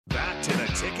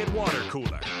Ticket Water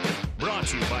Cooler. Brought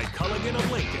to you by Culligan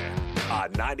of Lincoln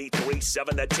on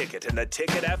 93.7 The Ticket and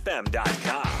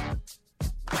theticketfm.com.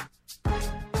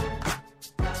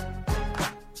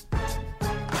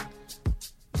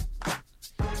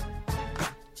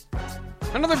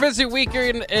 Another busy week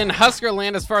in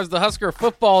Huskerland as far as the Husker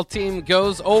football team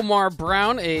goes. Omar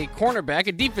Brown, a cornerback,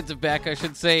 a defensive back, I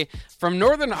should say, from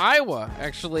northern Iowa,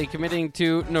 actually committing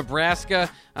to Nebraska.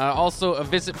 Also a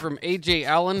visit from A.J.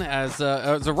 Allen as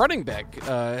a running back.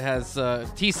 Has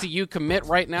TCU commit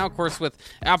right now. Of course, with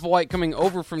Applewhite coming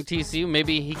over from TCU,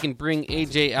 maybe he can bring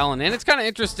A.J. Allen in. It's kind of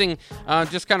interesting,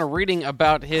 just kind of reading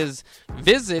about his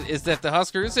visit, is that the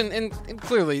Huskers, and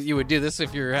clearly you would do this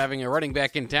if you're having a running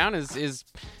back in town, is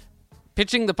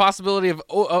pitching the possibility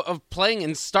of playing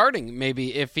and starting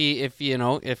maybe if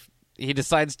he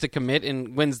decides to commit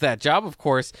and wins that job, of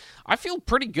course. I feel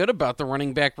pretty good about the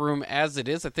running back room as it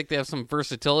is. I think they have some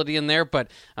versatility in there, but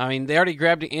I mean, they already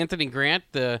grabbed Anthony Grant,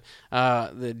 the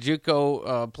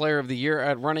JUCO player of the year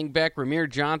at running back. Ramir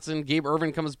Johnson, Gabe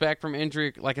Ervin comes back from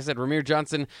injury. Like I said, Ramir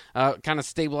Johnson kind of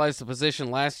stabilized the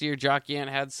position last year. Jock Yant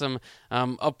had some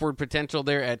upward potential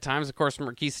there at times. Of course,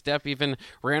 Marquise Stepp even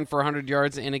ran for 100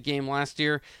 yards in a game last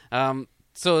year.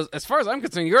 So as far as I'm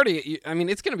concerned,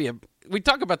 it's going to be we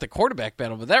talk about the quarterback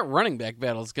battle, but that running back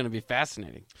battle is going to be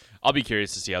fascinating. I'll be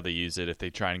curious to see how they use it, if they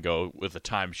try and go with a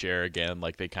timeshare again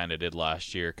like they kind of did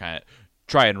last year, kind of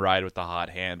try and ride with the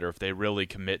hot hand, or if they really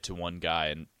commit to one guy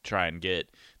and try and get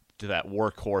to that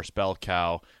workhorse, bell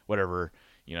cow, whatever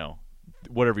you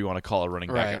want to call a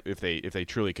running back, right, if they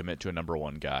truly commit to a number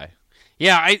one guy.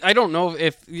 Yeah, I don't know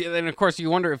if, and of course you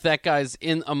wonder if that guy's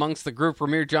in amongst the group.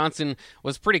 Ramir Johnson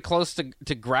was pretty close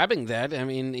to grabbing that. I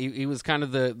mean, he was kind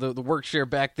of the work share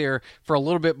back there for a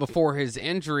little bit before his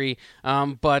injury,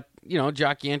 but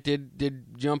Jock Yant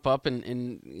did jump up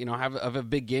and have a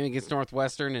big game against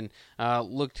Northwestern and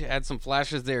had some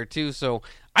flashes there too. So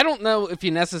I don't know if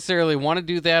you necessarily want to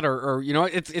do that, or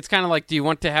it's kind of like, do you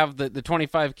want to have the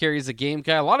 25 carries a game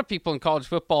guy? A lot of people in college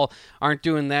football aren't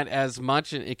doing that as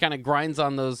much, and it kind of grinds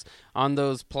on those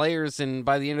players, and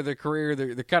by the end of their career,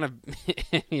 they're kind of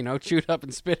chewed up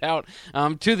and spit out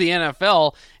to the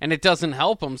NFL, and it doesn't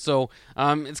help them. So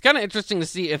it's kind of interesting to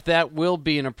see if that will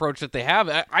be an approach that they have.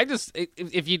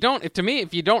 If you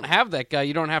don't have that guy,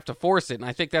 you don't have to force it, and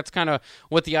I think that's kind of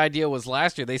what the idea was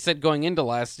last year. They said going into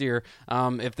last year,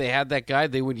 if they had that guy,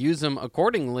 they would use him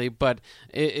accordingly, but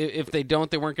if they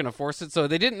don't, they weren't going to force it. So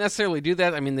they didn't necessarily do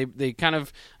that. I mean, they kind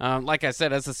of, like I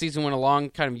said, as the season went along,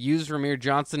 kind of used Ramir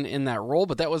Johnson in that role,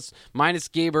 but that was minus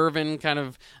Gabe Ervin, kind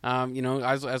of,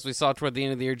 as we saw toward the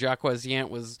end of the year, Jaquez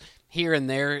Yant was here and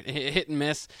there, hit and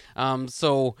miss. I'm just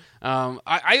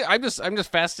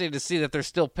fascinated to see that they're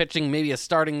still pitching maybe a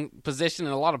starting position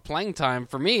and a lot of playing time.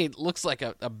 For me, it looks like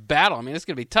a battle. I mean, it's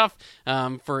going to be tough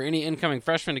for any incoming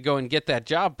freshman to go and get that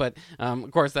job. But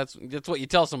of course, that's what you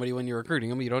tell somebody when you're recruiting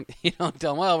them. You don't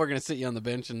tell them, well, we're going to sit you on the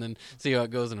bench and then see how it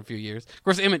goes in a few years. Of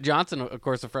course, Emmett Johnson, of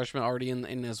course, a freshman already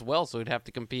in as well, so he'd have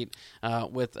to compete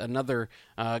with another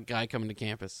guy coming to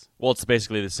campus. Well, it's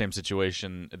basically the same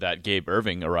situation that Gabe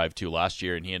Ervin arrived to last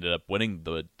year, and he ended up winning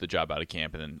the job out of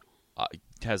camp, and then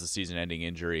has a season-ending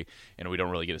injury, and we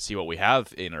don't really get to see what we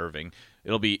have in Ervin.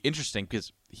 It'll be interesting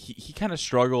because he kind of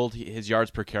struggled. His yards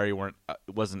per carry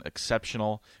wasn't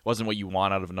exceptional. It wasn't what you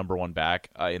want out of a number one back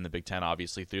in the Big Ten,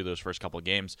 obviously, through those first couple of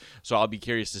games. So I'll be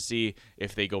curious to see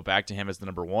if they go back to him as the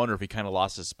number one, or if he kind of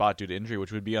lost his spot due to injury,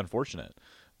 which would be unfortunate.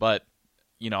 But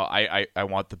I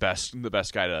want the best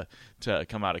guy to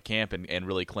come out of camp and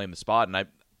really claim the spot, and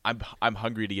I'm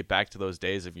hungry to get back to those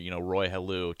days of Roy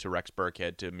Halou to Rex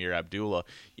Burkhead to Amir Abdullah,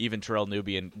 even Terrell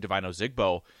Newby and Divino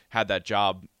Zigbo had that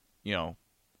job.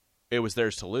 It was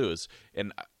theirs to lose,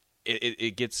 and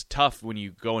it gets tough when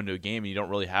you go into a game and you don't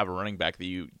really have a running back that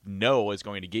is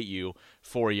going to get you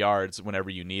 4 yards whenever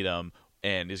you need them,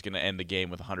 and is going to end the game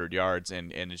with 100 yards,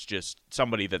 and it's just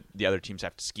somebody that the other teams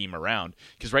have to scheme around.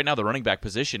 Because right now the running back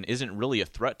position isn't really a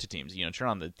threat to teams. Turn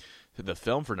on the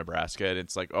film for Nebraska, and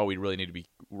it's like, oh, we really need to be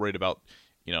worried about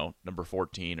number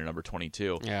 14 or number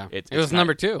 22. Yeah, it was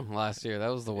number 2 last year. That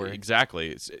was the word.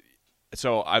 Exactly.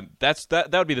 So that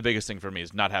would be the biggest thing for me,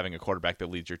 is not having a quarterback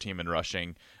that leads your team in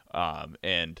rushing,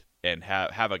 and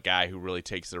have a guy who really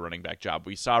takes the running back job.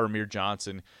 We saw Ramir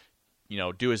Johnson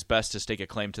do his best to stake a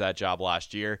claim to that job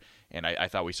last year, and I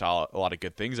thought we saw a lot of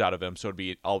good things out of him. So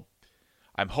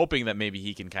I'm hoping that maybe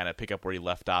he can kind of pick up where he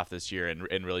left off this year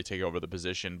and really take over the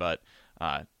position. But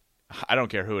I don't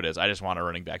care who it is. I just want a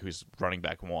running back who's running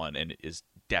back one and is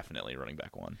definitely running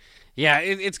back one. Yeah,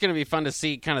 it's going to be fun to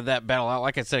see kind of that battle out.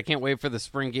 Like I said, I can't wait for the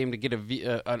spring game to get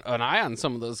an eye on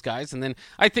some of those guys. And then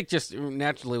I think just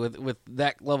naturally with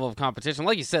that level of competition,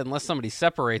 like you said, unless somebody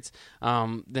separates,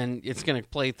 then it's going to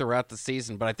play throughout the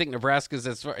season. But I think Nebraska's,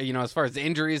 as far as the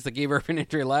injuries, the Gabe Ervin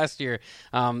injury last year,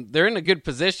 they're in a good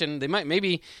position. They might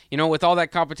maybe, with all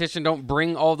that competition, don't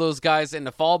bring all those guys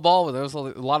into fall ball. There's a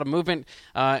lot of movement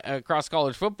across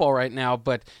college football right now,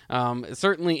 but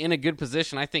certainly in a good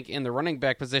position, I think, in the running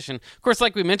back position. Of course,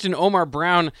 like we mentioned, Omar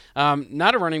Brown,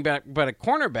 not a running back, but a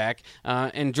cornerback,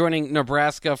 and joining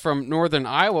Nebraska from Northern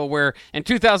Iowa, where in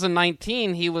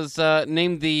 2019 he was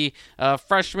named the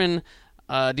freshman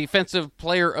Defensive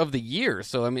Player of the Year,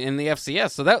 so in the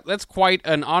FCS. So that's quite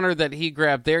an honor that he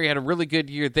grabbed there. He had a really good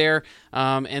year there,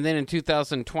 and then in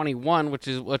 2021, which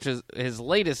is his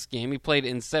latest game, he played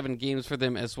in 7 games for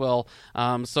them as well.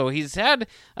 So he's had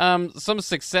some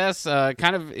success. Has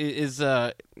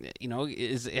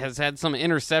had some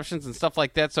interceptions and stuff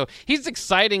like that. So he's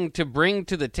exciting to bring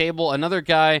to the table another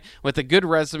guy with a good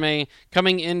resume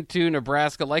coming into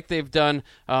Nebraska, like they've done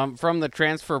from the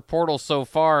transfer portal so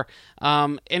far.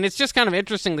 And it's just kind of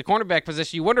interesting, the cornerback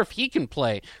position. You wonder if he can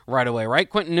play right away, right?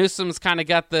 Quentin Newsom's kind of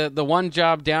got the one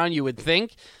job down, you would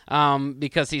think,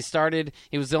 because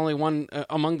he was the only one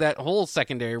among that whole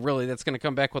secondary, really, that's going to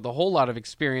come back with a whole lot of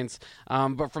experience.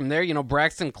 But from there,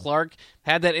 Braxton Clark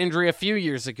had that injury a few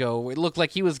years ago. It looked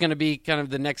like he was going to be kind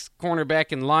of the next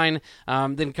cornerback in line,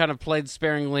 then kind of played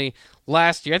sparingly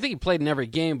last year. I think he played in every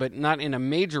game, but not in a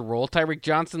major role. Tyreek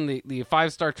Johnson, the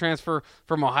 5-star transfer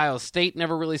from Ohio State,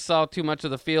 never really saw too much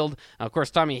of the field. Of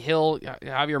course, Tommy Hill,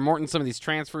 Javier Morton, some of these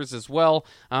transfers as well.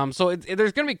 So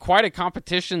there's going to be quite a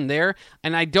competition there,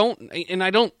 and I don't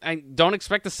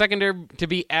expect the secondary to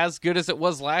be as good as it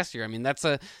was last year. I mean,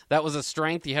 that was a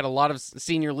strength. You had a lot of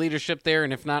senior leadership there,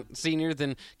 and if not senior,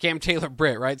 then Cam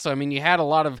Taylor-Britt, right? So I mean, you had a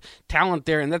lot of talent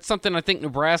there, and that's something I think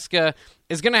Nebraska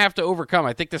is going to have to overcome.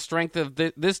 I think the strength of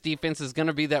this defense is going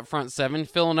to be that front seven,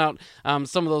 filling out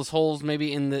some of those holes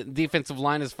maybe in the defensive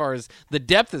line as far as the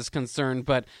depth is concerned.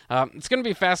 But it's going to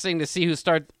be fascinating to see who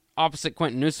starts opposite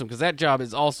Quentin Newsom, because that job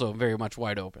is also very much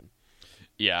wide open.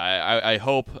 Yeah, I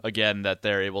hope, again, that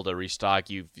they're able to restock.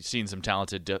 You've seen some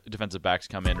talented defensive backs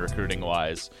come in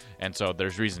recruiting-wise, and so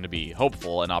there's reason to be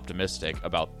hopeful and optimistic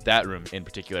about that room in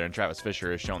particular, and Travis Fisher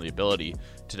has shown the ability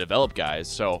to develop guys.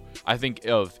 So I think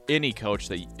of any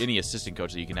assistant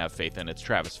coach that you can have faith in, it's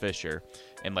Travis Fisher.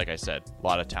 And like I said, a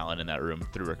lot of talent in that room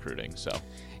through recruiting. So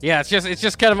yeah, it's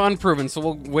just kind of unproven. So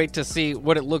we'll wait to see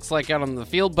what it looks like out on the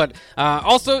field. But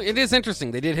also, it is interesting.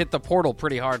 They did hit the portal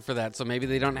pretty hard for that. So maybe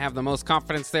they don't have the most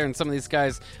confidence there. And some of these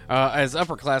guys, as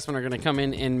upperclassmen, are going to come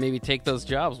in and maybe take those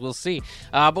jobs. We'll see.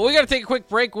 But we got to take a quick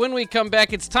break. When we come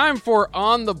back, it's time for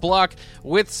On the Block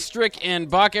with Strick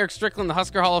and Bach. Eric Strickland, the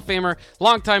Husker Hall of Famer,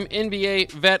 longtime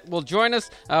NBA vet, will join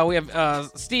us. We have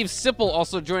Steve Sipple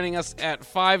also joining us at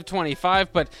 5:25.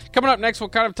 But coming up next, we'll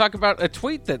kind of talk about a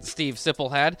tweet that Steve Sipple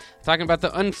had, talking about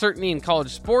the uncertainty in college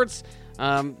sports,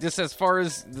 just as far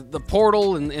as the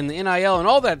portal and the NIL and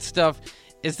all that stuff.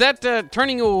 Is that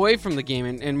turning you away from the game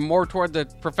and more toward the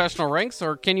professional ranks,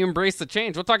 or can you embrace the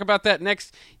change? We'll talk about that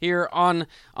next here on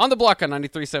The Block on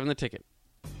 93.7 The Ticket.